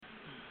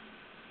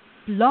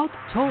Blog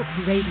Talk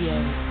Radio.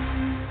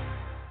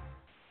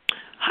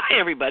 Hi,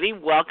 everybody.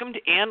 Welcome to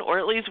Ann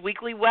Ortelee's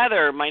Weekly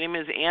Weather. My name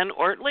is Ann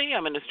Ortelee.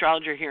 I'm an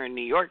astrologer here in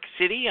New York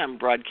City. I'm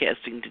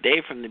broadcasting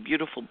today from the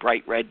beautiful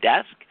bright red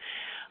desk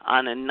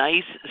on a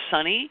nice,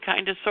 sunny,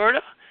 kind of, sort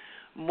of,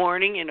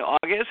 morning in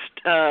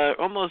August.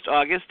 Almost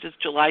August. It's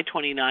July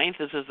 29th.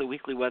 This is the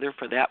weekly weather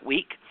for that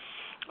week.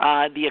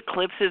 The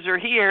eclipses are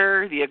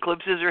here.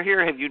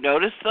 Have you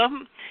noticed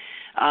them?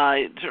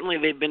 Certainly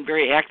they've been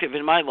very active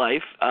in my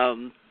life.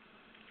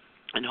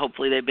 And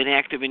hopefully they've been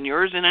active in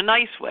yours in a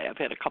nice way. I've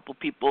had a couple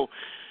people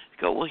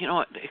go, well, you know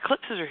what, the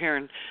eclipses are here,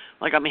 and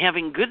like I'm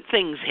having good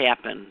things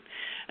happen.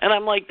 And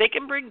I'm like, they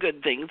can bring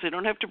good things. They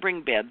don't have to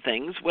bring bad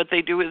things. What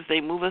they do is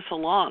they move us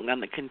along on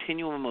the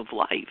continuum of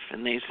life,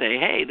 and they say,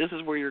 hey, this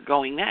is where you're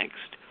going next.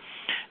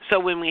 So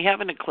when we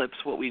have an eclipse,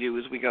 what we do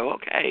is we go,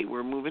 okay,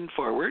 we're moving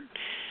forward.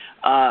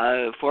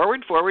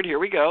 Forward, here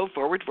we go.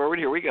 Forward,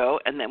 here we go.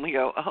 And then we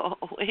go, oh,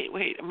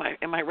 wait,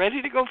 am I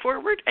ready to go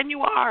forward? And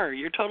you are.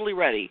 You're totally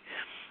ready.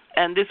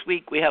 And this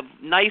week we have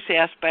nice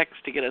aspects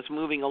to get us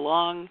moving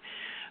along.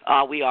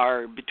 We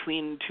are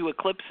between two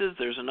eclipses.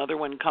 There's another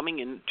one coming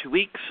in 2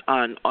 weeks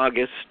on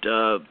August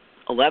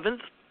 11th,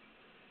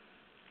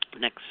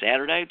 next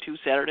Saturday, 2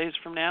 Saturdays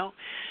from now.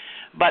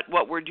 But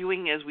what we're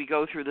doing as we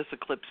go through this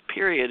eclipse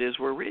period is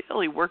we're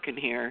really working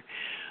here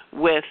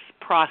with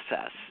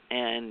process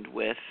and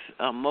with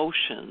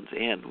emotions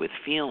and with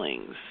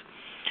feelings.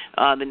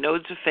 The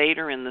nodes of fate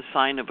are in the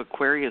sign of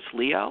Aquarius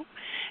Leo,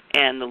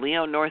 and the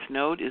Leo North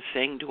Node is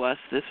saying to us,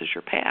 this is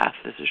your path,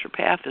 this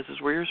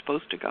is where you're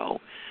supposed to go.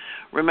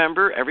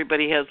 Remember,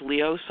 everybody has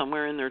Leo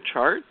somewhere in their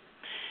chart,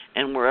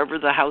 and wherever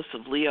the house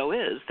of Leo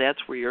is, that's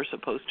where you're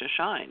supposed to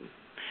shine.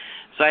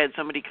 So I had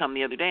somebody come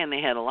the other day, and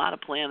they had a lot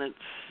of planets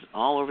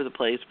all over the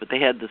place, but they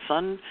had the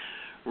sun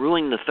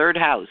ruling the third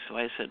house. So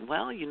I said,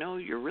 well, you know,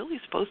 you're really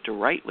supposed to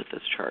write with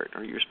this chart,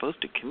 or you're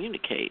supposed to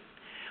communicate.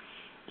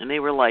 And they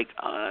were like,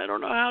 I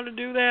don't know how to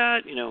do that,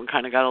 you know, and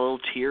kind of got a little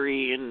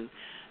teary and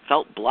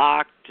felt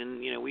blocked.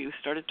 And, you know, we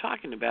started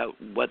talking about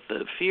what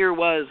the fear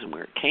was and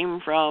where it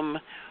came from.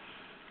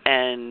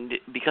 And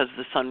because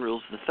the sun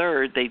rules the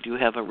third, they do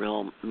have a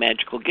real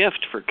magical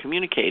gift for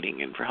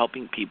communicating and for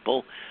helping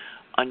people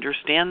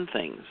understand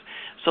things.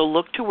 So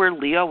look to where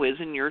Leo is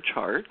in your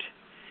chart,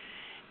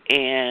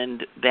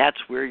 and that's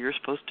where you're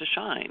supposed to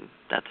shine.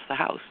 That's the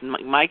house. In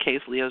my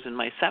case, Leo's in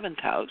my 7th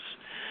house.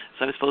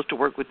 So I'm supposed to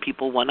work with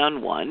people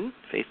one-on-one,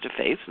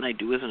 face-to-face, and I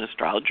do as an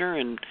astrologer.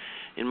 And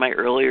in my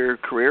earlier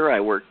career, I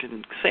worked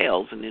in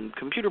sales and in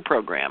computer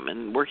program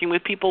and working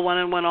with people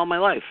one-on-one all my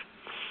life.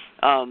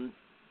 And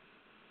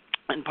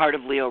part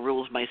of Leo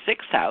rules my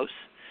 6th house.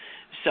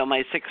 So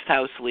my 6th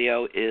house,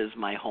 Leo, is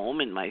my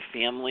home and my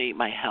family,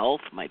 my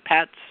health, my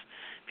pets.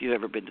 If you've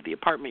ever been to the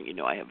apartment, you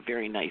know I have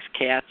very nice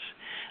cats.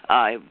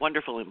 I have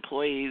wonderful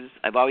employees.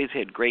 I've always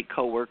had great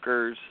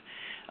coworkers.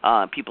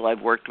 People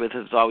I've worked with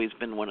has always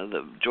been one of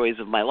the joys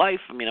of my life.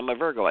 I mean, I'm a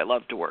Virgo. I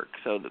love to work.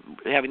 So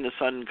having the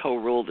sun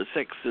co-rule the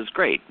 6th is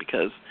great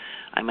because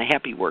I'm a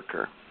happy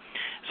worker.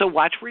 So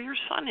watch where your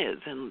sun is,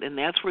 and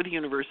that's where the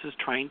universe is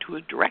trying to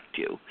direct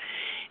you.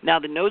 Now,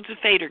 the nodes of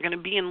fate are going to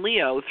be in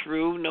Leo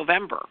through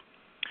November.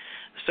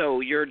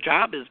 So your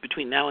job is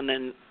between now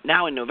and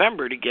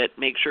November to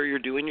make sure you're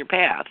doing your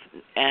path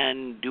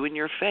and doing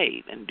your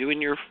fate and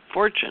doing your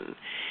fortune.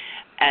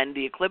 And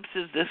the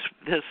eclipses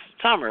this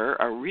summer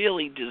are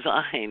really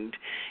designed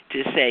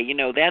to say, you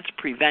know, that's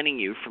preventing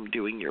you from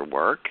doing your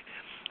work.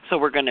 So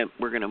we're gonna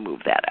move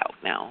that out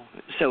now.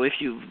 So if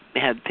you've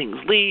had things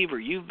leave or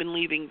you've been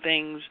leaving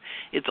things,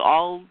 it's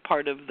all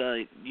part of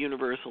the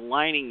universe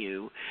aligning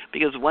you.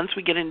 Because once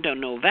we get into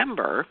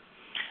November,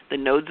 the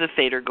nodes of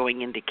fate are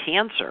going into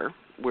Cancer,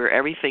 where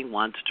everything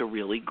wants to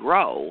really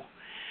grow.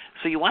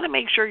 So you want to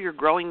make sure you're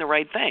growing the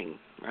right thing,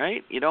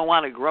 right? You don't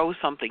want to grow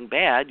something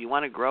bad. You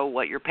want to grow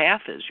what your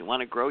path is. You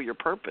want to grow your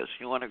purpose.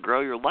 You want to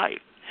grow your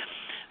life.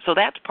 So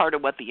that's part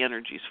of what the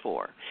energy's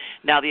for.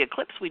 Now, the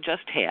eclipse we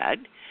just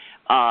had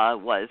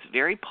was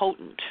very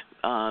potent.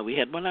 We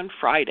had one on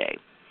Friday,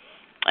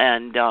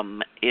 and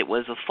it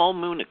was a full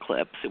moon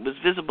eclipse. It was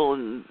visible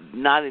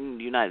not in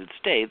the United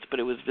States, but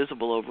it was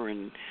visible over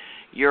in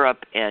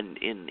Europe and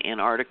in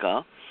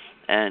Antarctica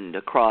and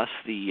across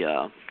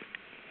the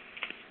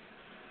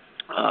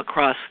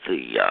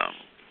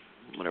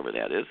whatever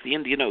that is, the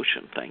Indian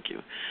Ocean. Thank you.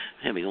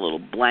 I'm having a little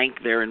blank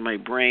there in my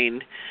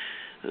brain.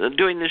 I'm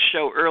doing this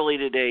show early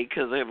today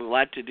because I have a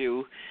lot to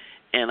do,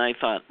 and I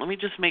thought, let me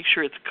just make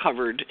sure it's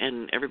covered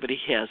and everybody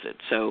has it.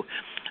 So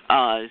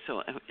I'm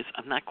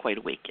not quite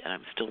awake yet.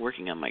 I'm still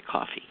working on my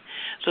coffee.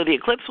 So the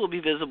eclipse will be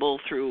visible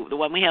through the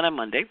one we had on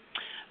Monday,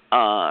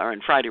 or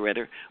on Friday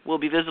rather, will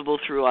be visible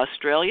through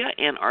Australia,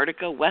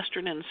 Antarctica,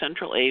 Western and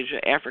Central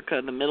Asia,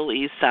 Africa, the Middle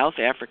East, South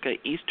Africa,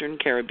 Eastern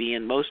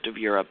Caribbean, most of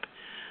Europe,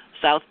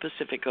 South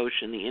Pacific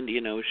Ocean, the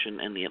Indian Ocean,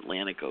 and the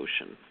Atlantic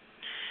Ocean.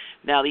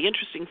 Now, the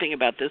interesting thing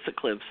about this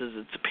eclipse is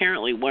it's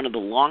apparently one of the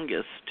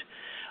longest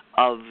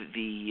of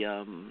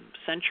the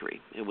century.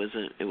 It was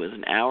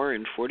an hour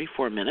and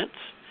 44 minutes.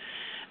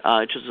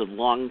 which is a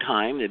long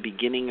time. The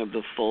beginning of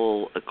the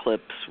full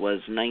eclipse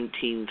was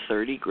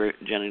 1930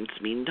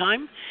 Greenwich Mean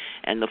Time,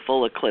 and the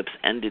full eclipse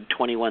ended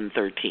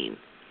 2113.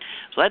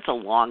 So that's a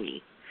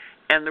longie.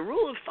 And the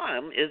rule of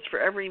thumb is for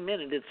every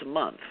minute it's a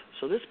month.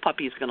 So this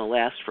puppy is going to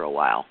last for a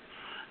while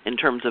in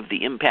terms of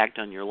the impact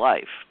on your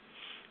life,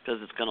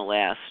 because it's going to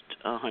last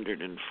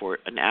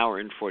an hour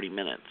and 40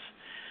 minutes.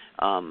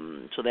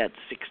 So that's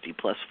 60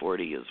 plus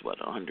 40 is what,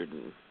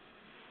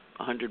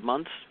 100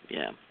 months?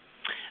 Yeah.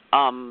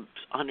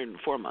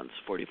 104 months,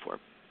 44.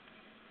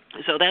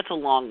 So that's a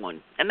long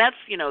one. And that's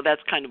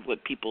kind of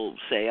what people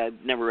say.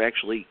 I've never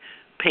actually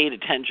paid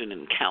attention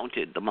and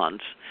counted the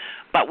months.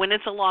 But when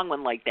it's a long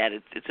one like that,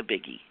 it's a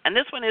biggie. And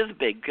this one is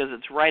big because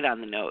it's right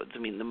on the nodes. I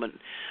mean,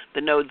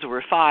 the nodes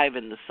were 5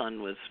 and the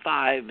sun was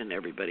 5, and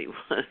everybody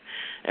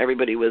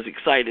was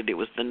excited. It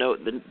was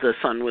the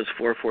sun was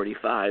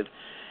 4:45.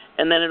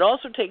 And then it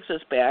also takes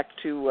us back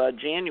to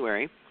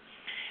January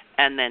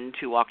and then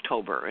to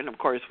October. And, of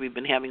course, we've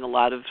been having a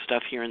lot of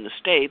stuff here in the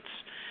States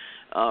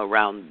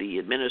around the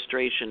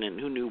administration and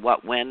who knew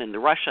what when, and the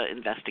Russia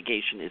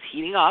investigation is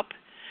heating up,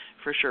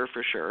 for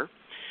sure.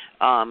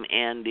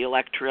 And the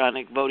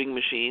electronic voting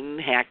machine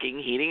hacking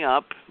heating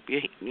up,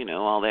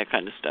 all that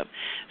kind of stuff.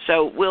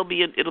 So it'll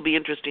be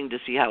interesting to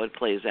see how it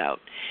plays out.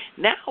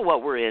 Now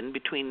what we're in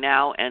between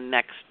now and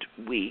next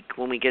week,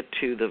 when we get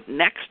to the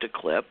next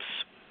eclipse,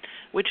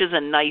 which is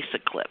a nice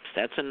eclipse.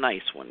 That's a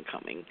nice one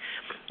coming.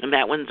 And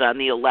that one's on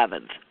the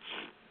 11th.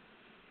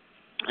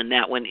 And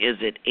that one is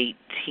at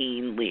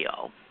 18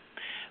 Leo.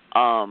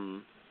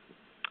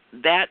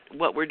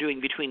 What we're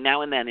doing between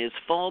now and then is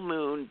full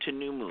moon to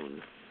new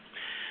moon.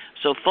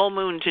 So full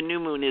moon to new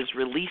moon is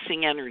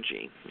releasing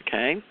energy,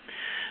 okay?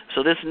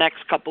 So this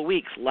next couple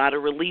weeks, a lot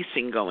of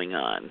releasing going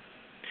on.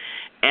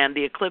 And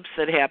the eclipse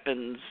that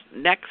happens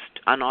next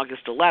on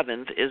August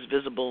 11th is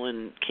visible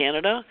in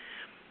Canada,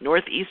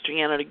 northeastern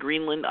Canada,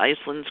 Greenland,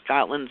 Iceland,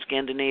 Scotland,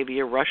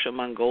 Scandinavia, Russia,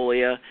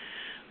 Mongolia,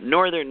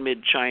 northern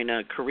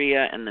mid-China,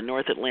 Korea, and the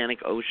North Atlantic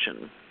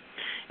Ocean.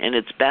 And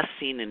it's best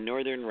seen in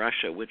northern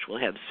Russia, which will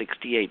have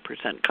 68%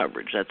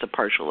 coverage. That's a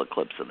partial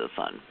eclipse of the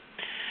sun.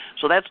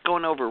 So that's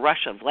going over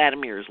Russia,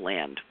 Vladimir's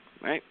land,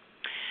 right?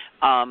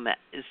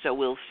 So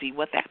we'll see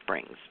what that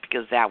brings,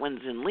 because that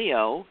one's in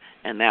Leo,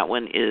 and that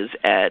one is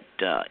at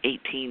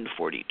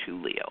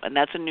 1842 Leo, and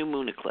that's a new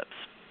moon eclipse.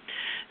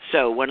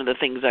 So one of the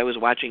things I was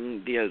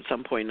watching at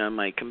some point on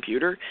my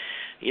computer,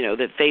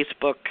 that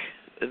Facebook,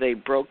 they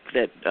broke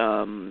that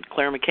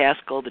Claire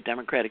McCaskill, the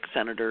Democratic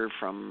senator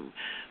from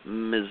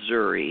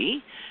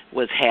Missouri,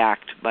 was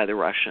hacked by the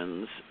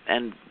Russians,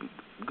 and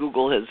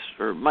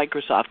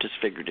Microsoft has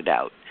figured it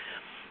out.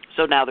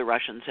 So now the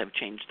Russians have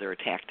changed their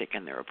tactic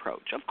and their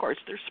approach. Of course,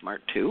 they're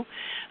smart too.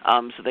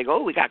 So they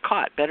go, we got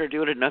caught. Better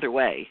do it another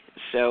way.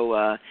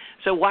 So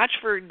watch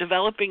for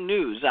developing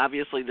news.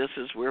 Obviously, this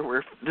is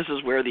where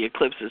the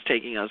eclipse is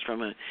taking us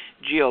from a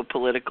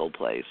geopolitical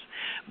place.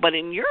 But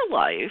in your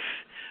life,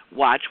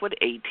 watch what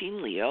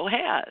 18 Leo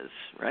has.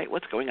 Right?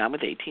 What's going on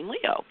with 18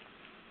 Leo?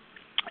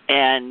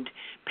 And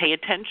pay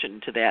attention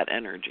to that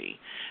energy,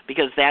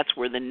 because that's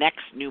where the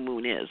next new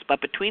moon is.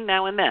 But between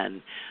now and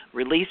then,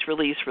 release, because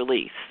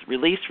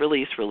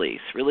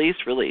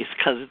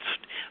it's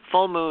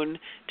full moon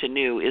to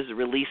new is a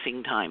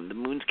releasing time. The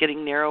moon's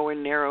getting narrower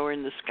and narrower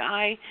in the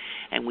sky,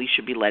 and we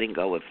should be letting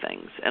go of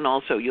things. And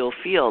also, you'll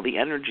feel the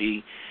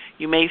energy.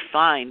 You may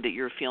find that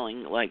you're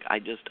feeling like, I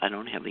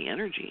don't have the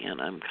energy,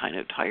 and I'm kind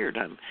of tired.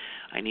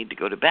 I need to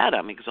go to bed.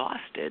 I'm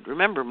exhausted.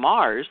 Remember,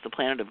 Mars, the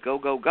planet of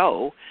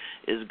go,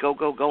 is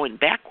going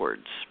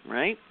backwards,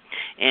 right?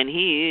 And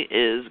he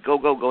is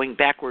going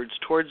backwards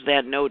towards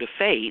that node of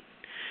fate,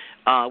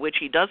 which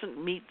he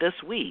doesn't meet this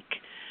week,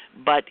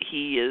 but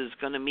he is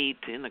going to meet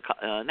in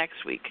the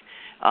next week.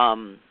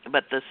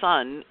 But the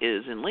sun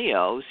is in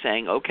Leo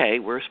saying, okay,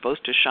 we're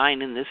supposed to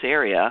shine in this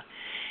area,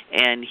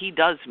 and he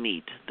does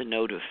meet the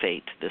node of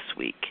fate this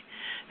week.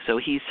 So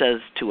he says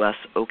to us,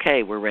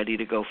 okay, we're ready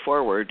to go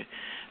forward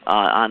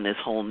on this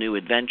whole new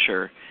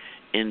adventure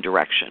in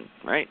direction,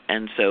 right?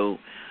 And so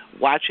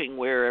watching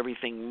where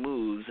everything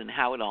moves and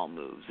how it all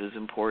moves is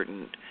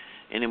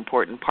an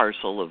important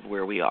parcel of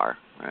where we are,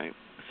 right?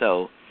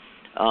 So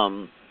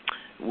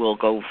we'll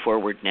go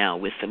forward now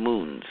with the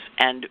moons.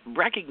 And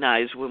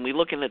recognize when we're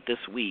looking at this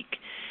week,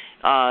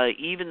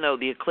 even though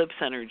the eclipse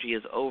energy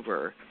is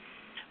over,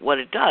 what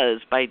it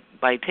does, by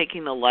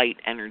taking the light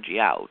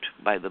energy out,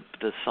 by the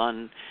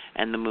sun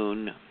and the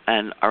moon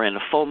and are in a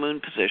full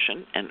moon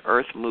position, and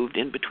Earth moved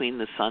in between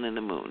the sun and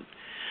the moon,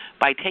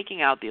 by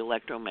taking out the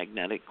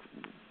electromagnetic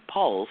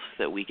pulse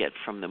that we get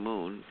from the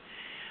moon,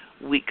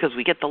 because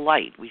we get the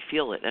light, we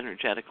feel it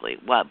energetically.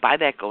 Well, by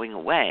that going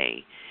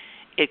away,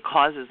 it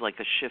causes like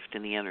a shift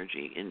in the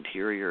energy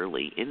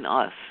interiorly in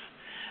us,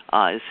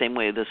 the same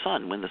way the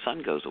sun, when the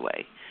sun goes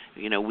away.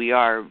 We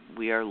are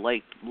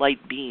light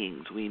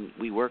beings.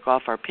 We work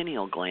off our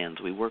pineal glands.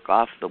 We work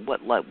off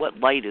what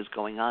light is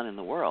going on in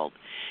the world.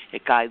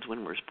 It guides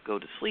when we go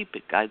to sleep.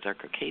 It guides our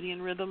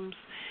circadian rhythms.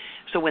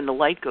 So when the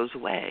light goes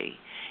away,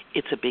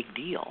 it's a big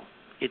deal.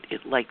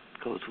 It like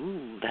goes,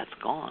 ooh, that's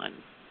gone.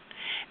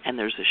 and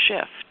there's a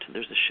shift.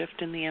 There's a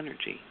shift in the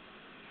energy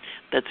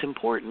that's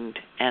important,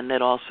 and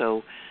that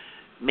also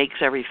makes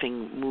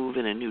everything move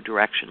in a new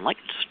direction, like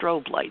a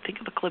strobe light. Think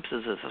of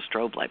eclipses as a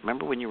strobe light.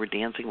 Remember when you were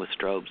dancing with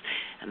strobes,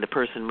 and the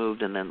person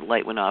moved, and then the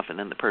light went off, and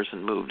then the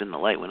person moved, and the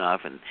light went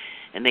off,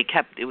 and they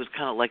kept, it was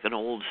kind of like an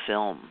old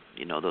film,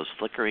 those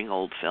flickering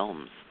old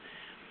films.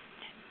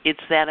 It's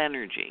that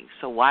energy.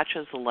 So watch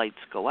as the lights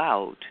go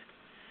out,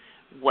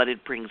 what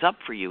it brings up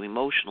for you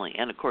emotionally.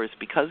 And, of course,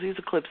 because these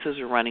eclipses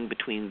are running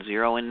between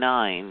 0 and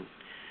 9,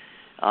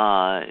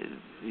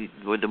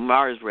 or the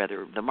Mars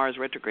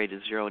retrograde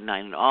is 0 and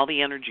 9, and all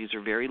the energies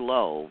are very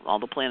low. All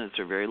the planets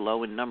are very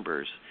low in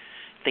numbers.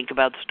 Think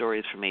about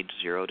stories from age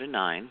 0 to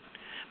 9,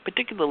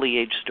 particularly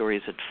age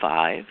stories at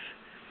 5,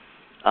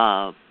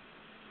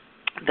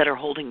 that are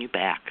holding you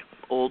back.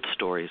 Old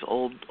stories,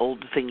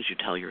 old things you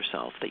tell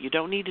yourself that you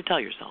don't need to tell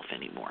yourself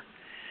anymore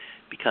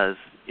because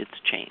it's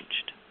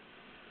changed.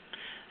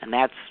 And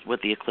that's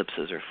what the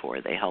eclipses are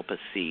for. They help us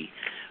see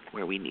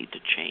where we need to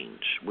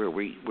change, where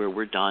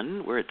we're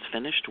done, where it's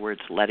finished, where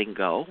it's letting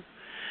go.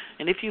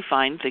 And if you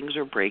find things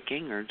are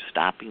breaking or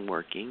stopping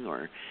working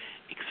or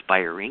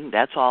expiring,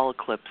 that's all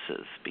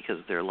eclipses, because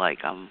they're like,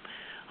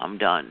 I'm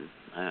done.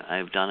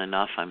 I've done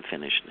enough. I'm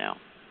finished now.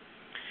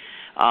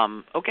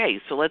 Okay,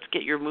 so let's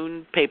get your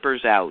moon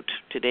papers out.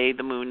 Today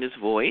the moon is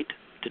void.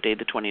 Today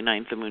the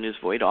 29th, the moon is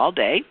void all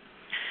day.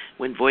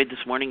 Went void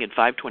this morning at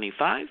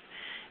 5:25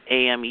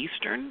 a.m.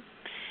 Eastern.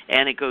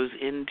 And it goes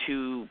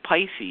into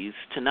Pisces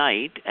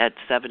tonight at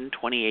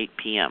 7:28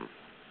 p.m.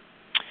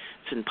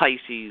 It's in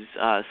Pisces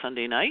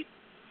Sunday night.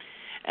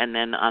 And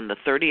then on the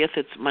 30th,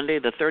 it's Monday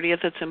the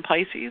 30th, it's in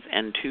Pisces.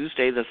 And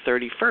Tuesday the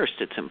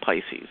 31st, it's in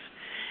Pisces.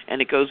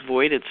 And it goes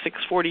void at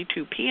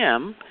 6:42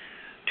 p.m.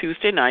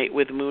 Tuesday night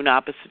with moon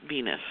opposite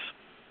Venus,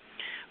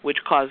 which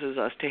causes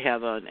us to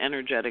have an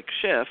energetic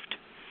shift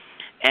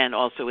and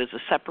also is a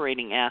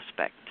separating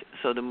aspect.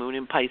 So the moon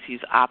in Pisces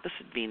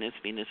opposite Venus,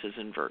 Venus is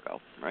in Virgo,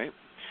 right?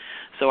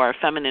 So our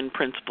feminine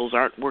principles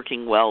aren't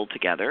working well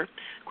together.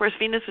 Of course,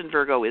 Venus in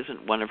Virgo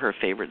isn't one of her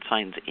favorite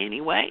signs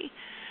anyway,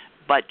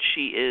 but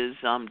she is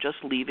just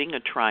leaving a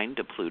trine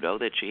to Pluto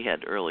that she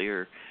had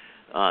earlier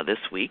this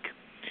week,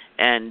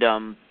 and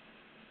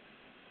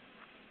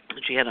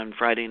she had on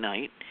Friday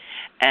night.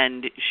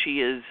 And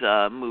she is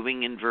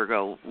moving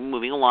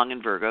along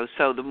in Virgo.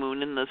 So the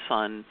moon and the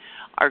sun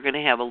are going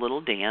to have a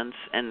little dance,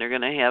 and they're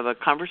going to have a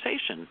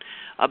conversation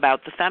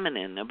about the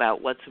feminine,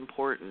 about what's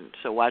important.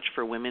 So watch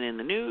for women in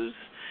the news,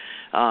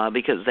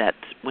 because that's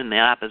when the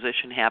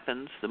opposition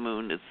happens. The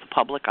moon is the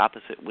public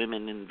opposite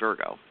women in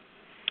Virgo.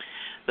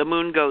 The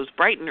moon goes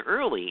bright and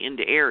early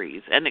into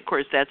Aries, and of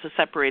course that's a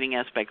separating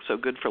aspect, so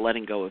good for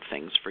letting go of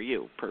things for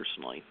you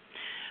personally.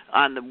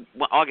 On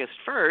the August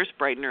 1st,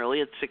 bright and early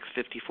at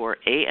 6:54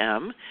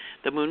 a.m.,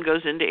 the moon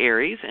goes into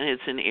Aries, and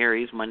it's in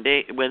Aries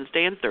Monday,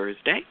 Wednesday, and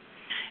Thursday,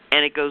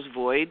 and it goes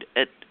void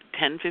at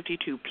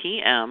 10:52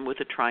 p.m. with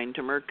a trine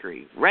to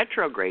Mercury.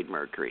 Retrograde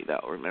Mercury,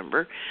 though,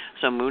 remember?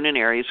 So moon in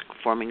Aries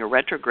forming a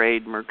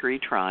retrograde Mercury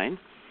trine,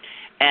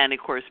 and, of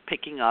course,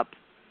 picking up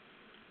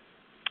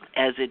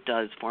as it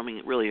does,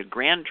 forming really a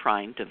grand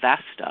trine to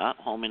Vesta,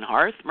 home and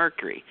hearth,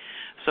 Mercury.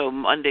 So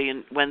Monday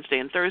and Wednesday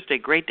and Thursday,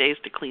 great days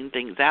to clean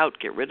things out,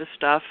 get rid of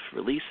stuff,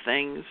 release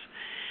things.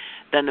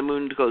 Then the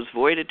moon goes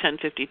void at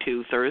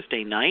 10:52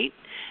 Thursday night,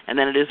 and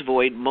then it is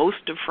void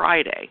most of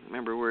Friday.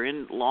 Remember, we're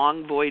in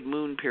long void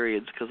moon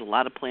periods because a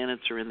lot of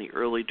planets are in the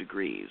early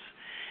degrees.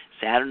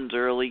 Saturn's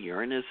early,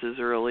 Uranus is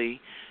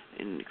early.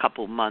 In a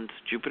couple of months,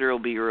 Jupiter will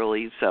be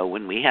early. So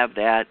when we have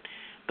that,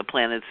 the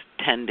planets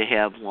tend to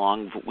have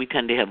long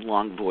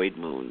void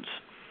moons.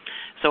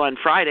 So on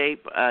Friday,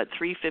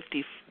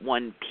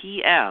 3:51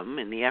 p.m.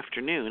 in the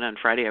afternoon, on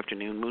Friday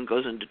afternoon, moon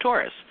goes into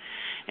Taurus.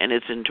 And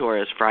it's in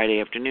Taurus Friday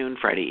afternoon,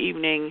 Friday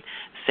evening,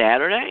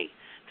 Saturday,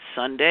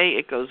 Sunday,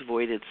 it goes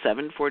void at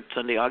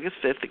Sunday, August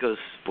 5th, it goes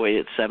void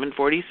at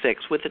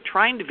 7:46 with a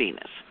trine to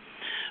Venus.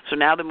 So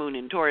now the moon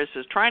in Taurus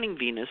is trining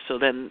Venus, so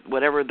then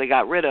whatever they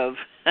got rid of,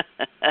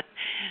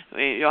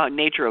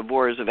 nature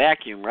abhors a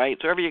vacuum, right?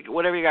 So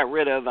whatever you got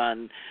rid of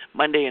on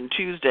Monday and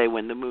Tuesday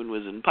when the moon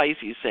was in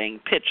Pisces saying,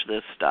 pitch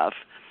this stuff,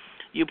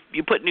 you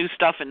put new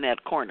stuff in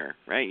that corner,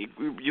 right?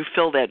 You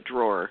fill that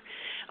drawer.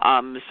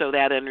 So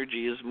that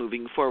energy is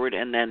moving forward,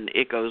 and then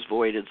it goes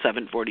void at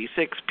 7:46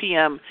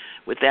 p.m.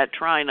 with that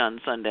trine on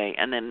Sunday,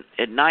 and then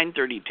at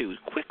 9:32,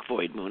 quick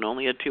void moon,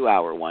 only a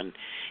 2-hour one,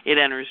 it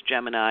enters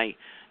Gemini,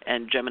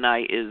 and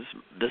Gemini is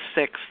the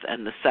 6th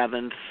and the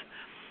 7th,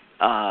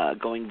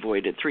 going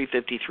void at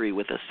 3:53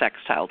 with a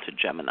sextile to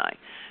Gemini,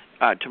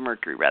 to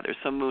Mercury rather.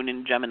 So moon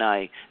in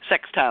Gemini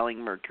sextiling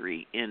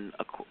Mercury in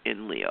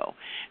Leo.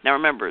 Now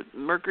remember,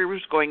 Mercury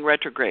was going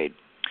retrograde.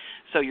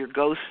 So your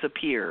ghosts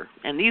appear,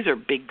 and these are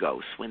big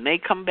ghosts. When they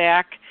come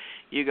back,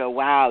 you go,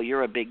 wow,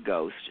 you're a big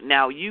ghost.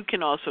 Now, you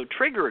can also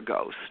trigger a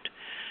ghost.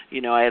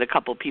 I had a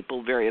couple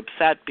people very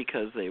upset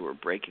because they were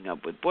breaking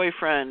up with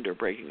boyfriend or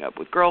breaking up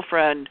with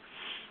girlfriend,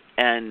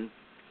 and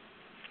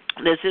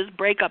this is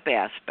breakup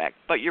aspect,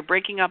 but you're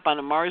breaking up on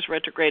a Mars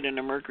retrograde and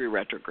a Mercury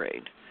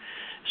retrograde.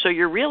 So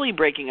you're really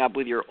breaking up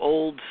with your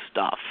old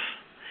stuff.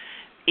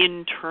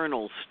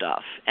 internal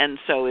stuff. And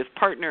so if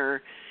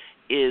partner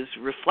is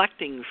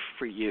reflecting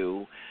for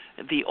you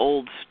the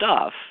old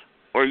stuff,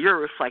 or you're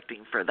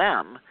reflecting for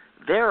them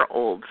their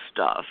old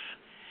stuff,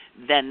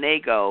 then they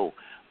go,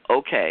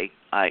 okay,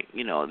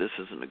 this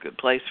isn't a good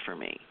place for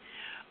me.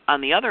 On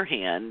the other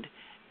hand,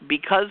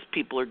 because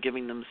people are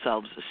giving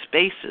themselves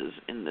spaces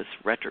in this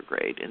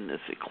retrograde, in this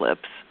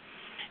eclipse,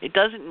 it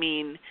doesn't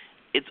mean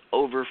it's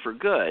over for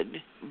good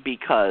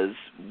because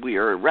we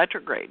are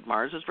retrograde.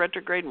 Mars is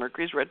retrograde,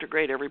 Mercury is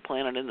retrograde, every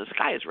planet in the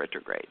sky is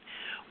retrograde.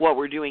 What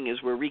we're doing is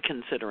we're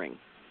reconsidering,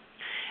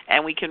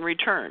 and we can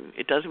return.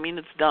 It doesn't mean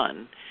it's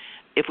done.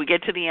 If we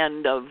get to the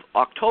end of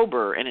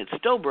October and it's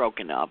still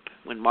broken up,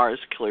 when Mars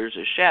clears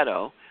his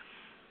shadow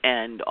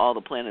and all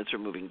the planets are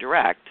moving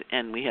direct,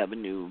 and we have a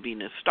new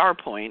Venus star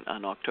point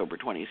on October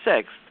 26th,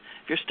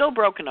 if you're still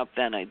broken up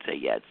then, I'd say,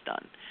 yeah, it's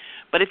done.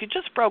 But if you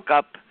just broke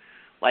up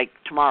like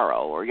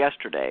tomorrow or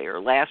yesterday or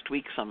last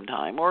week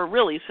sometime, or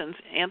really since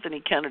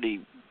Anthony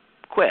Kennedy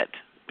quit,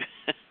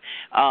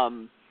 I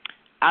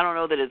don't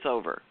know that it's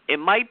over. It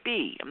might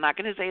be. I'm not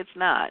going to say it's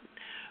not.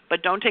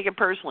 But don't take it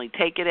personally.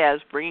 Take it as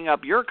bringing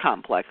up your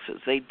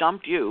complexes. They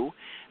dumped you,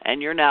 and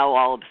you're now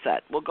all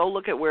upset. Well, go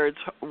look at where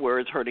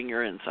it's hurting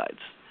your insides,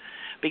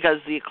 because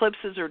the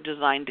eclipses are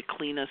designed to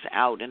clean us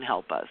out and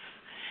help us.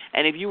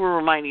 And if you were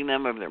reminding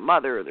them of their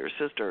mother or their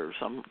sister or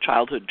some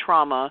childhood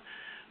trauma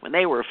when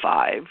they were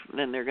 5,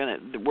 then they're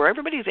going to, where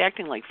everybody's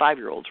acting like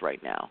 5-year-olds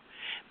right now.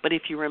 But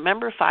if you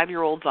remember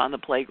 5-year-olds on the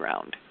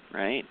playground,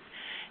 right,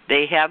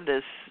 they have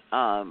this,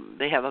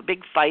 they have a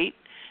big fight,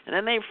 and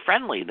then they're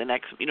friendly.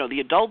 The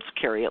adults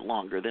carry it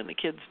longer than the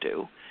kids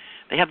do.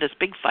 They have this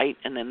big fight,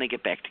 and then they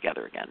get back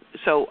together again.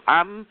 So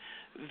I'm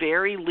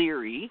very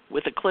leery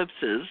with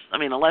eclipses. I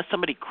mean, unless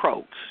somebody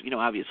croaks,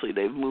 obviously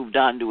they've moved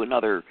on to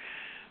another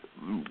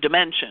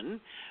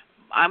dimension.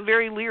 I'm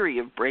very leery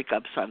of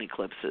breakups on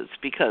eclipses,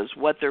 because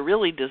what they're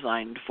really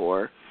designed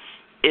for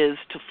is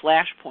to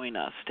flashpoint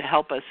us, to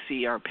help us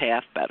see our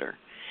path better,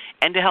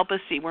 and to help us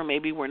see where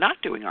maybe we're not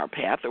doing our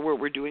path, or where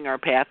we're doing our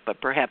path but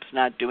perhaps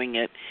not doing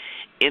it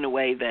in a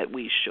way that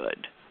we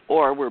should,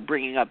 or we're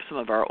bringing up some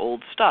of our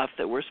old stuff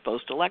that we're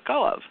supposed to let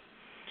go of.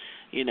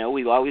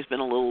 We've always been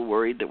a little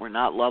worried that we're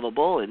not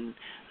lovable, and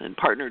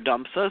partner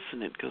dumps us,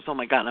 and it goes, oh,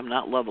 my God, I'm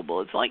not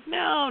lovable. It's like,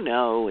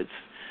 no, it's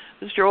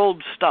your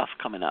old stuff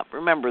coming up.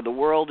 Remember, the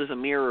world is a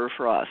mirror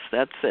for us.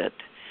 That's it.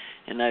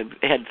 And I've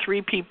had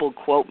 3 people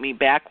quote me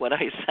back what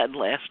I said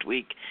last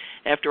week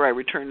after I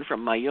returned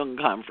from my Jung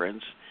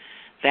conference.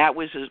 That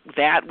which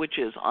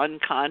is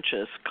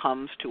unconscious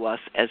comes to us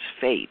as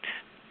fate.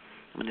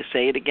 I'm going to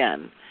say it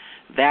again.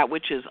 That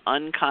which is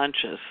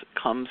unconscious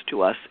comes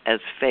to us as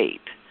fate.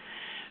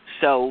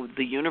 So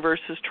the universe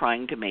is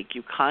trying to make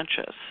you conscious.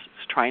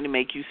 It's trying to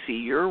make you see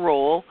your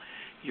role,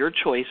 your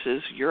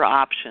choices, your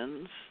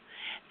options,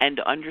 and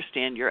to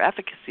understand your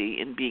efficacy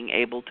in being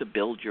able to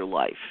build your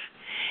life.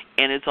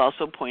 And it's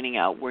also pointing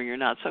out where you're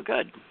not so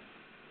good,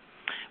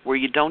 where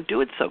you don't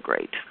do it so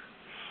great.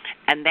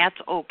 And that's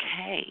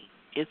okay.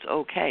 It's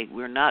okay.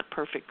 We're not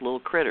perfect little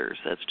critters.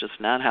 That's just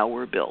not how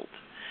we're built.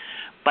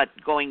 But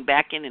going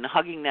back in and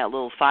hugging that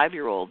little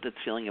 5-year-old that's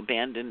feeling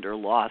abandoned or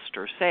lost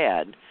or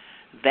sad,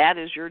 that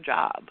is your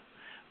job.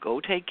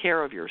 Go take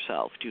care of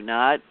yourself. Do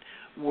not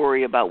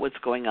worry about what's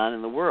going on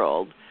in the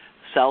world.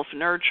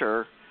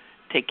 Self-nurture.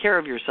 Take care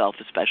of yourself,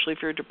 especially if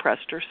you're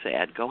depressed or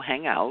sad. Go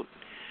hang out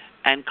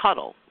and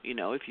cuddle.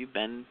 If you've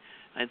been,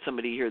 I had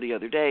somebody here the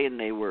other day, and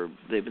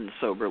they've been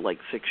sober like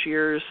 6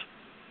 years,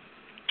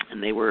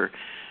 and they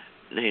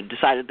had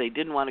decided they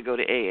didn't want to go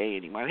to AA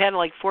anymore. I've had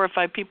like 4 or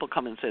 5 people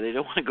come and say they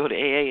don't want to go to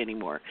AA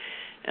anymore.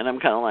 And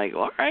I'm kind of like,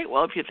 all right,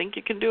 well, if you think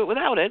you can do it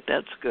without it,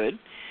 that's good.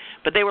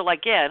 But they were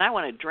like, yeah, and I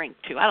want to drink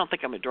too. I don't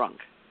think I'm a drunk.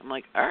 I'm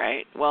like, all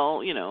right,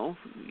 well, your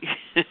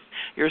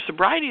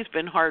sobriety's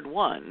been hard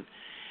won.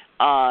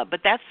 But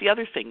that's the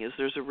other thing, is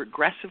there's a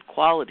regressive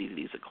quality to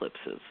these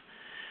eclipses.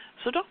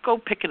 So don't go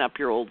picking up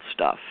your old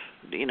stuff.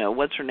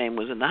 What's her name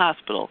was in the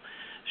hospital.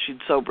 She'd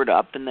sobered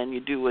up, and then you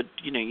do a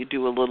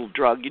little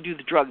drug. You do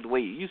the drug the way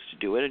you used to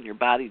do it, and your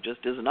body just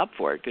isn't up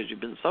for it because you've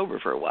been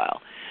sober for a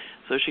while.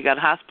 So she got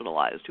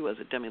hospitalized. Who was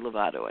it? Demi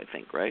Lovato, I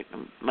think, right?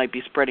 Might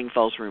be spreading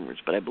false rumors,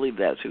 but I believe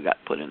that's who got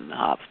put in the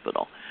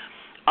hospital.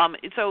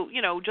 So,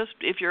 just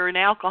if you're an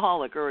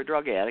alcoholic or a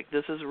drug addict,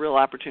 this is a real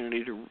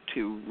opportunity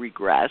to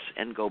regress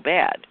and go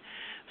bad.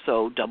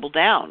 So double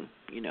down,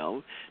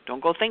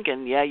 Don't go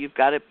thinking, yeah, you've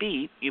got it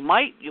beat. You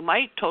might,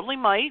 totally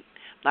might.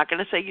 I'm not going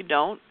to say you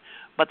don't.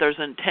 But there's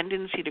a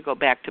tendency to go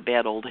back to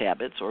bad old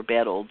habits or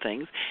bad old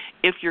things.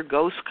 If your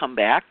ghosts come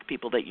back,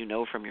 people that you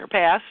know from your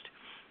past,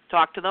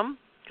 talk to them,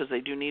 because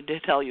they do need to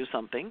tell you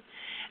something,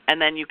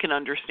 and then you can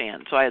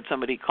understand. So I had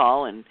somebody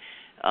call, and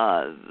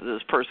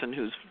this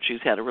person she's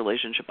had a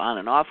relationship on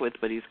and off with,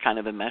 but he's kind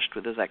of enmeshed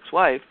with his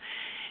ex-wife,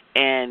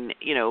 and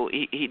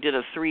he did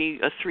a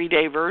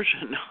 3-day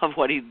version of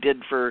what he did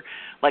for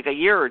like a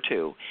year or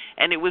 2,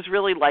 and it was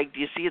really like,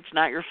 do you see, it's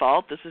not your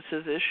fault, this is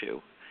his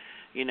issue.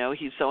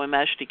 He's so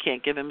enmeshed he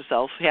can't give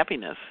himself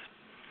happiness.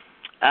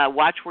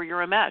 Watch where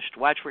you're enmeshed.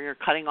 Watch where you're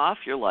cutting off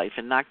your life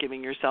and not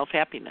giving yourself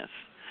happiness.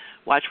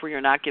 Watch where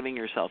you're not giving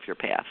yourself your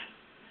path.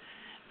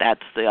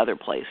 That's the other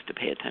place to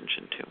pay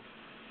attention to.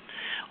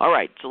 All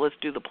right, so let's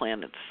do the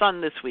planets.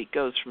 Sun this week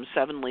goes from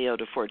 7 Leo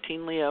to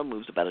 14 Leo,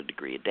 moves about a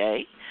degree a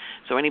day.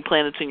 So any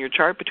planets in your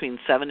chart between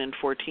 7 and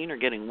 14 are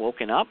getting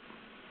woken up.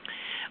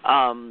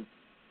 The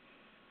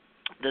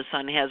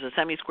Sun has a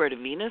semi-square to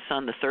Venus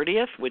on the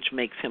 30th, which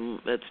makes him,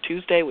 that's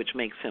Tuesday, which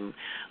makes him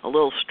a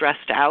little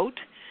stressed out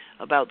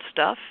about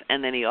stuff.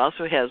 And then he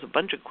also has a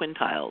bunch of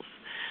quintiles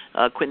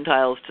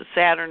to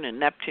Saturn and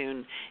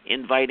Neptune,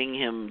 inviting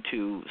him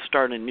to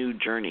start a new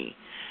journey.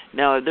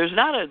 Now, there's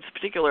not a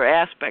particular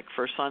aspect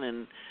for Sun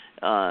and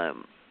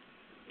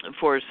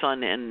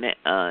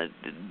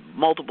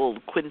multiple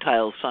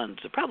quintile suns.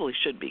 It probably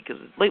should be,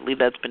 because lately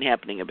that's been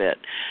happening a bit.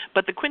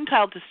 But the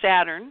quintile to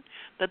Saturn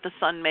that the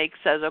Sun makes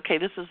says, okay,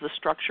 this is the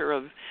structure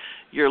of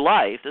your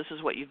life. This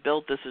is what you've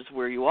built. This is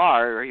where you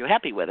are. Are you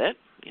happy with it?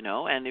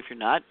 And if you're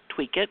not,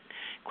 tweak it.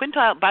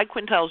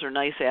 Biquintiles are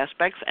nice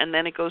aspects, and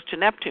then it goes to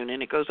Neptune,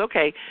 and it goes,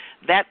 okay,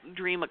 that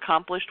dream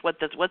accomplished. What's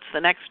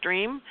the next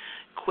dream?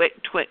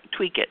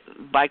 Tweak it.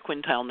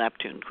 Biquintile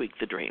Neptune, tweak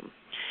the dream.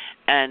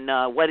 And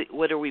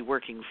what are we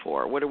working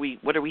for? What are we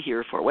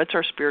here for? What's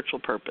our spiritual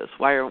purpose?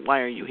 Why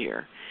are you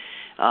here?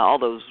 All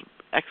those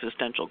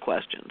existential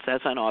questions.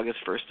 That's on August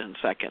 1st and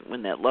 2nd,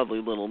 when that lovely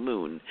little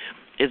moon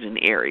is in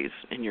Aries,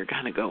 and you're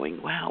kind of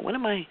going, wow, what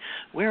am I?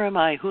 Where am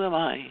I? Who am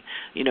I?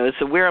 It's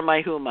a where am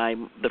I? Who am I?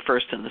 The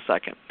 1st and the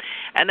 2nd.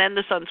 And then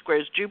the Sun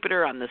squares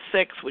Jupiter on the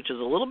 6th, which is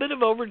a little bit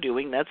of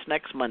overdoing. That's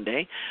next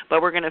Monday,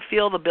 but we're going to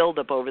feel the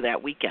buildup over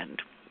that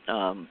weekend.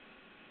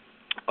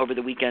 Over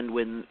the weekend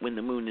when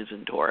the moon is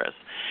in Taurus.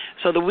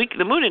 So the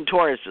moon in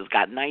Taurus has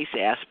got nice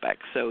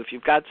aspects. So if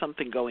you've got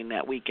something going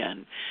that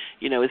weekend,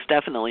 it's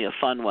definitely a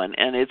fun one.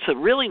 And it's a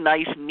really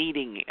nice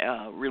meeting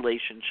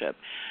relationship.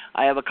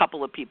 I have a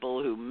couple of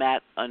people who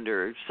met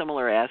under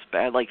similar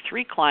aspects, like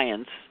 3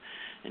 clients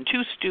and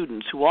 2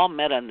 students who all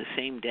met on the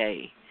same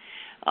day.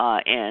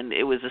 And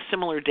it was a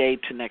similar day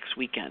to next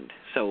weekend.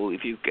 So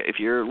if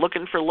you're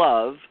looking for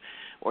love,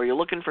 or you're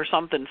looking for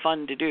something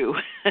fun to do,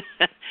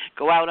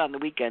 go out on the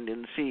weekend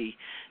and see.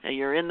 And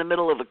you're in the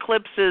middle of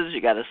eclipses.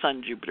 You got a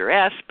Sun-Jupiter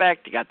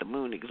aspect. You got the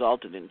moon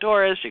exalted in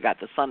Taurus. You got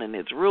the Sun in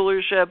its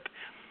rulership.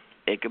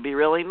 It could be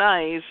really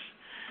nice.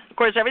 Of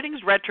course,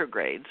 everything's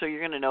retrograde, so you're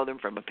going to know them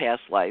from a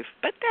past life.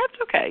 But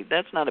that's okay.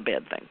 That's not a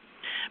bad thing.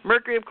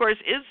 Mercury, of course,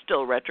 is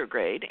still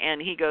retrograde,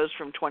 and he goes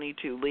from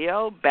 22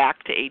 Leo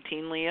back to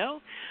 18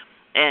 Leo.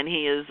 And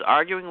he is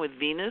arguing with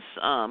Venus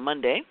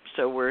Monday,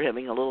 so we're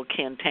having a little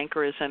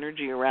cantankerous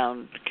energy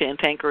around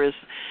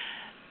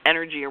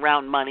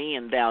money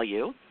and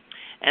value.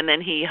 And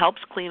then he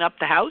helps clean up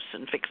the house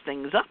and fix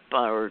things up,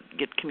 or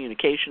get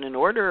communication in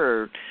order,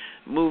 or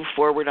move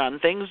forward on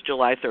things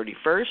July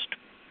 31st.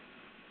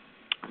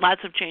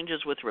 Lots of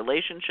changes with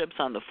relationships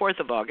on the 4th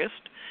of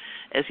August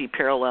as he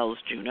parallels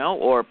Juno,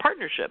 or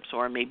partnerships,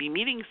 or maybe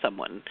meeting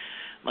someone.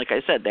 Like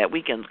I said, that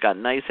weekend's got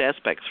nice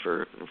aspects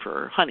for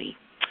honey.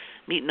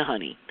 Meeting the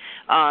honey,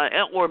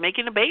 or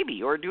making a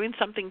baby, or doing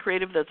something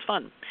creative that's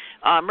fun.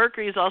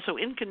 Mercury is also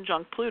in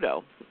conjunct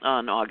Pluto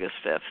on August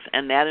 5th,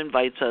 and that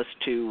invites us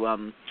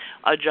to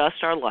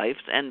adjust our lives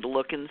and to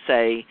look and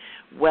say,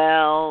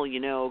 well,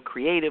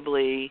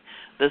 creatively,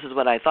 this is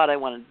what I thought I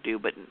wanted to do,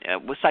 but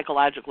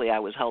psychologically I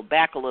was held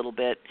back a little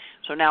bit,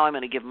 so now I'm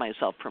going to give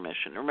myself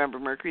permission. Remember,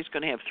 Mercury's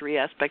going to have 3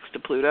 aspects to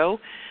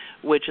Pluto,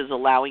 which is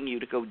allowing you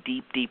to go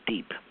deep, deep,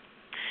 deep.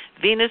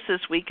 Venus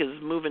this week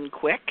is moving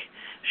quick.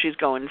 She's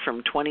going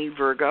from 20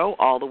 Virgo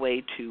all the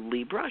way to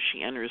Libra.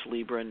 She enters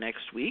Libra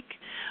next week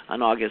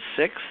on August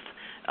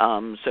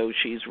 6th. So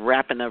she's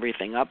wrapping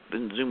everything up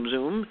in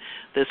zoom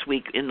this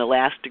week in the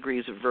last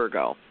degrees of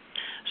Virgo.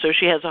 So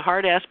she has a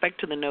hard aspect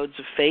to the nodes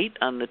of fate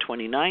on the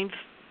 29th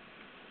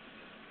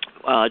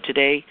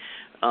today,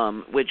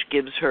 which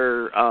gives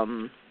her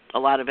a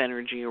lot of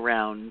energy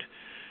around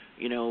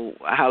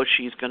how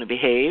she's going to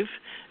behave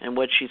and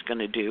what she's going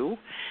to do,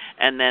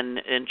 and then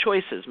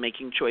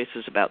making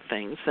choices about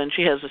things. Then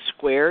she has a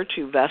square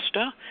to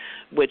Vesta,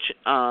 which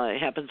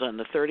happens on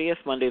the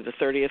 30th, Monday the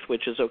 30th,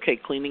 which is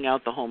cleaning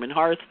out the home and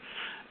hearth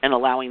and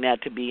allowing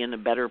that to be in a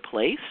better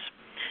place.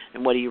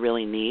 And what do you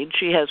really need?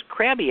 She has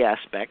crabby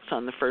aspects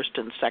on the 1st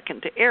and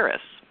 2nd to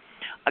Eris.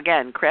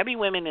 Again, crabby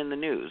women in the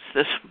news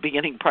this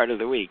beginning part of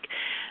the week,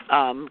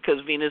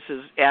 because Venus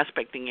is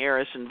aspecting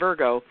Eris and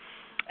Virgo,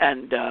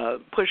 and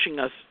pushing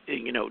us,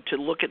 to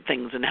look at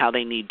things and how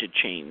they need to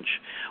change,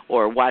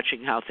 or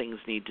watching how things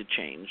need to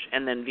change.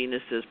 And then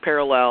Venus is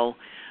parallel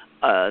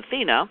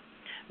Athena,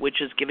 which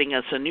is giving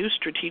us a new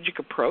strategic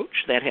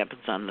approach. That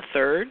happens on the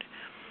 3rd.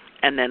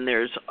 And then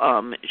there's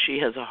she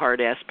has a hard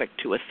aspect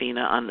to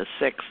Athena on the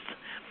 6th,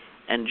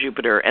 and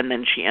Jupiter. And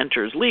then she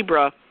enters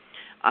Libra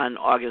on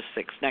August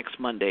 6th, next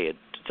Monday at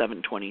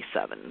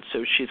 7:27.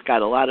 So she's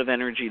got a lot of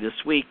energy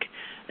this week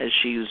as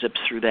she zips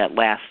through that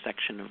last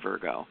section of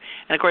Virgo.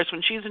 And, of course,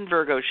 when she's in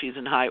Virgo, she's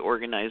in high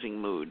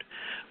organizing mood.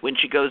 When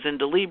she goes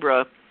into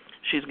Libra,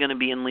 she's going to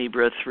be in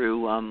Libra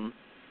through, I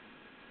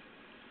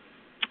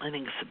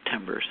think,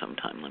 September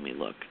sometime. Let me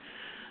look.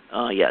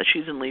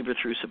 She's in Libra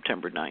through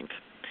September 9th.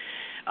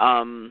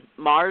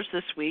 Mars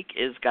this week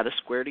is got a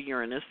square to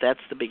Uranus. That's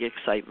the big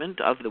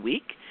excitement of the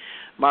week.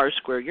 Mars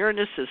square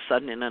Uranus is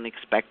sudden and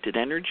unexpected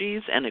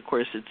energies, and of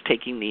course it's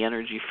taking the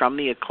energy from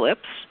the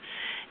eclipse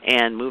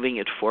and moving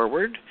it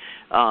forward.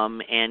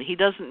 And he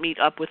doesn't meet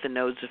up with the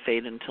nodes of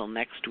fate until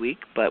next week,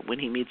 but when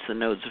he meets the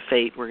nodes of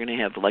fate, we're going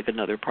to have like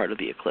another part of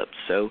the eclipse.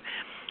 So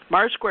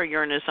Mars square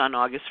Uranus on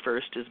August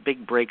 1st is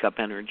big breakup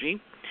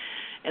energy.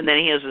 And then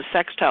he has a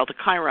sextile to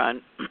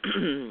Chiron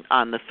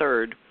on the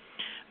 3rd,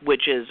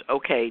 which is,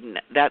 okay,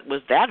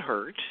 that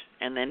hurt,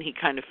 and then he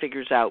kind of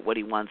figures out what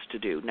he wants to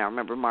do. Now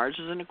remember, Mars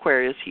is in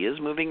Aquarius. He is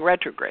moving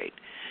retrograde.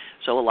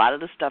 So a lot of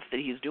the stuff that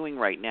he's doing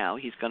right now,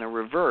 he's going to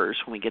reverse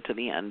when we get to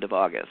the end of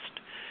August.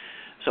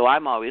 So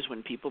I'm always,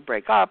 when people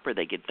break up or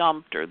they get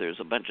dumped or there's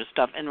a bunch of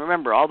stuff, and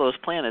remember, all those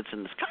planets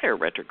in the sky are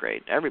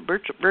retrograde.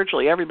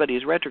 Virtually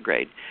everybody's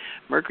retrograde.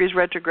 Mercury's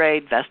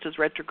retrograde, Vesta's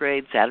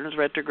retrograde, Saturn's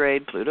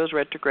retrograde, Pluto's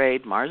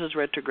retrograde, Mars is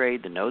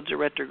retrograde, the nodes are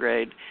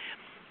retrograde.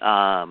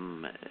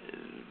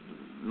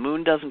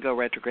 Moon doesn't go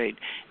retrograde.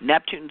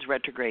 Neptune's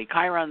retrograde.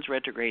 Chiron's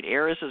retrograde.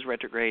 Eris is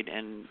retrograde.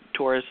 And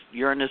Taurus,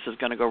 Uranus is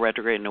going to go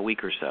retrograde in a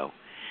week or so.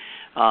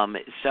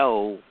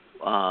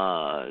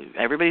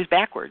 Everybody's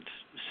backwards.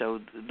 So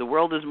the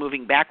world is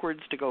moving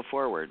backwards to go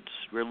forwards.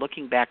 We're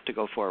looking back to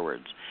go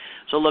forwards.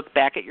 So look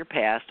back at your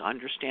past.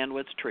 Understand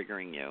what's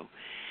triggering you.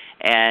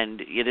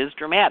 And it is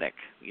dramatic.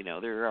 You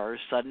know, there are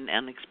sudden,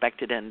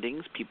 unexpected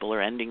endings. People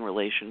are ending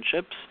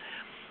relationships.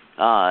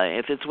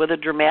 If it's with a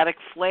dramatic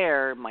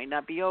flair, it might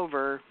not be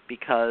over,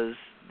 because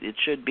it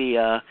should be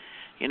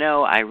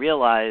I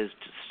realized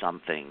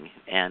something,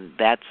 and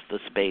that's the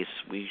space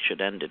we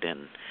should end it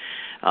in.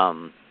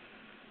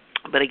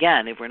 But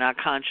again, if we're not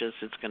conscious,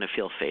 it's going to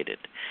feel fated.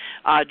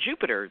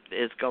 Jupiter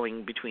is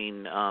going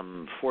between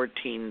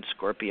 14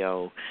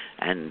 Scorpio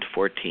and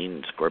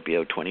 14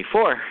 Scorpio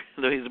 24,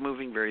 though he's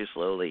moving very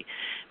slowly.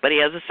 But he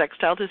has a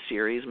sextile to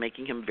Ceres,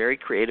 making him very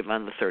creative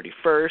on the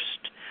 31st.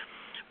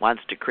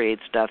 Wants to create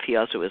stuff. He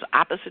also is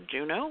opposite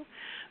Juno,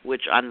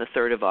 which on the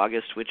 3rd of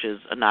August, which is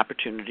an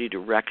opportunity to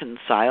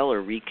reconcile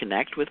or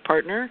reconnect with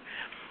partner.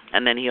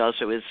 And then he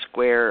also is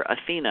square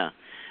Athena,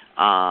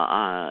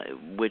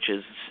 which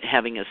is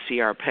having a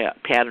CR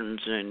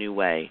patterns in a new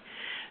way.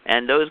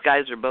 And those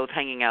guys are both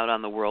hanging out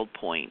on the world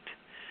point.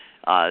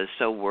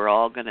 So we're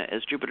all going to,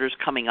 as Jupiter's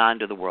coming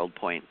onto the world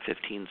point,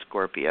 15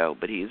 Scorpio,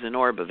 but he's in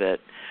orb of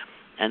it.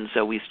 And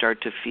so we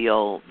start to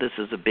feel this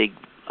is a big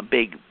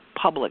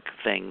public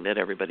thing that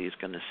everybody's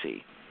going to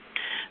see.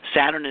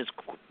 Saturn is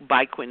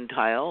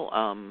biquintile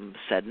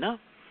Sedna.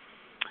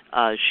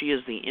 She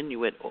is the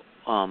Inuit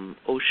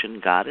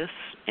ocean goddess,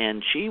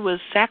 and she was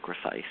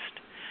sacrificed.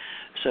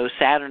 So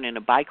Saturn in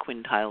a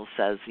biquintile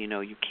says,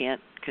 you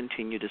can't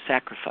continue to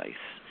sacrifice.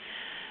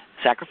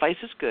 Sacrifice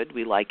is good.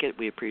 We like it.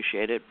 We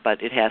appreciate it,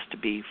 but it has to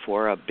be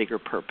for a bigger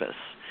purpose.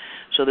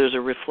 So there's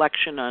a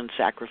reflection on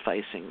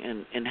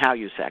sacrificing and how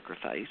you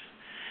sacrifice,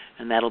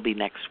 and that'll be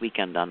next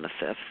weekend on the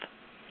 5th.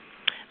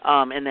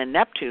 And then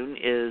Neptune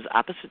is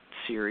opposite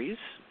Ceres,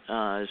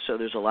 so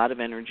there's a lot of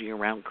energy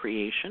around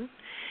creation.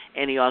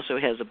 And he also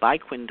has a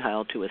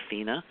biquintile to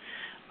Athena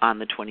on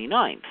the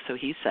 29th. So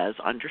he says,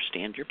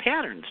 understand your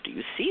patterns. Do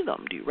you see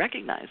them? Do you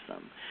recognize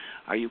them?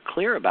 Are you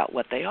clear about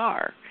what they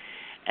are?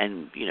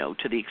 And,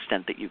 to the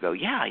extent that you go,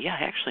 yeah,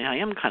 actually I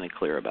am kind of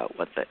clear about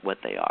what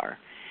they are.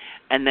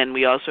 And then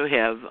we also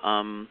have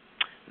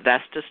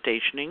Vesta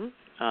stationing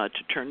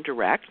to turn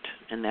direct,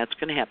 and that's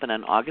going to happen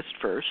on August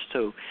 1st.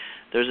 So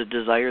there's a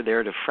desire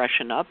there to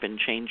freshen up and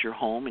change your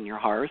home and your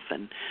hearth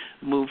and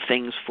move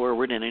things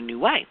forward in a new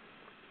way.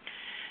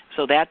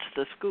 So that's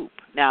the scoop.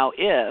 Now,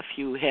 if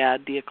you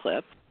had the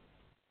eclipse,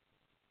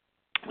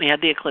 we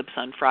had the eclipse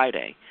on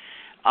Friday.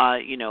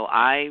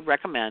 I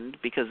recommend,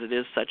 because it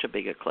is such a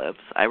big eclipse,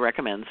 I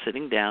recommend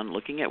sitting down,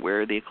 looking at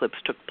where the eclipse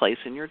took place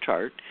in your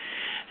chart,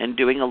 and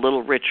doing a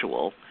little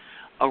ritual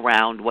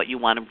around what you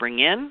want to bring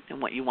in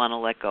and what you want to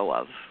let go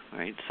of.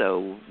 Right?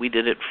 So we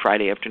did it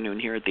Friday afternoon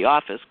here at the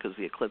office, because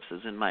the eclipse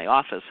is in my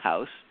office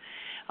house.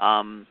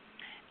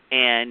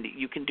 And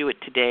you can do it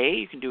today.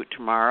 You can do it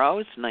tomorrow.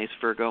 It's a nice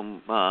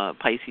Virgo,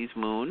 Pisces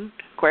moon,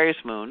 Aquarius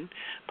moon,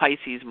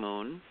 Pisces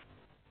moon.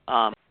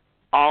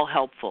 All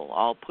helpful,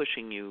 all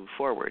pushing you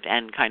forward,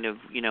 and kind of,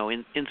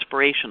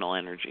 inspirational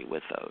energy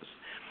with those.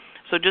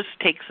 So just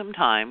take some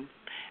time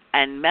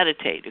and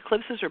meditate.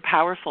 Eclipses are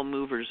powerful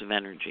movers of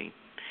energy.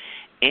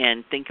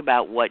 And think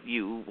about what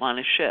you want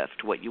to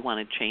shift, what you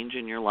want to change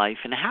in your life,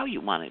 and how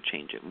you want to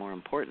change it, more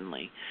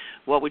importantly.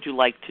 What would you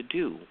like to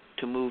do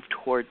to move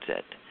towards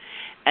it?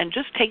 And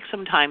just take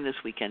some time this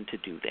weekend to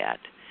do that.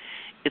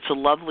 It's a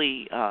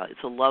lovely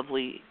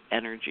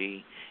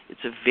energy.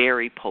 It's a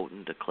very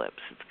potent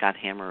eclipse. It's got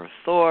Hammer of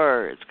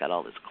Thor. It's got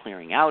all this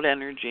clearing out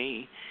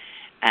energy.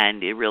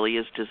 And it really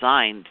is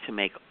designed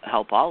to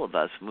help all of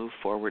us move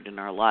forward in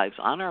our lives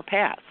on our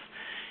paths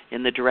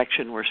in the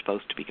direction we're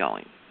supposed to be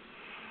going.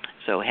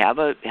 So have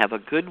a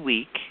good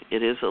week.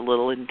 It is a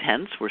little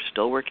intense. We're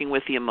still working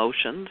with the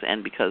emotions,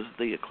 and because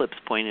the eclipse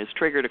point is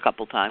triggered a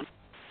couple times,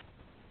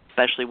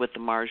 especially with the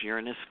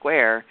Mars-Uranus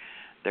square,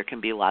 there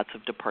can be lots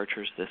of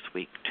departures this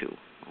week too.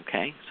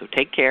 Okay, so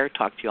take care.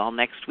 Talk to you all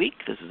next week.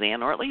 This is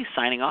Ann Ortelee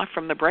signing off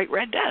from the Bright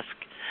Red Desk.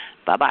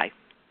 Bye-bye.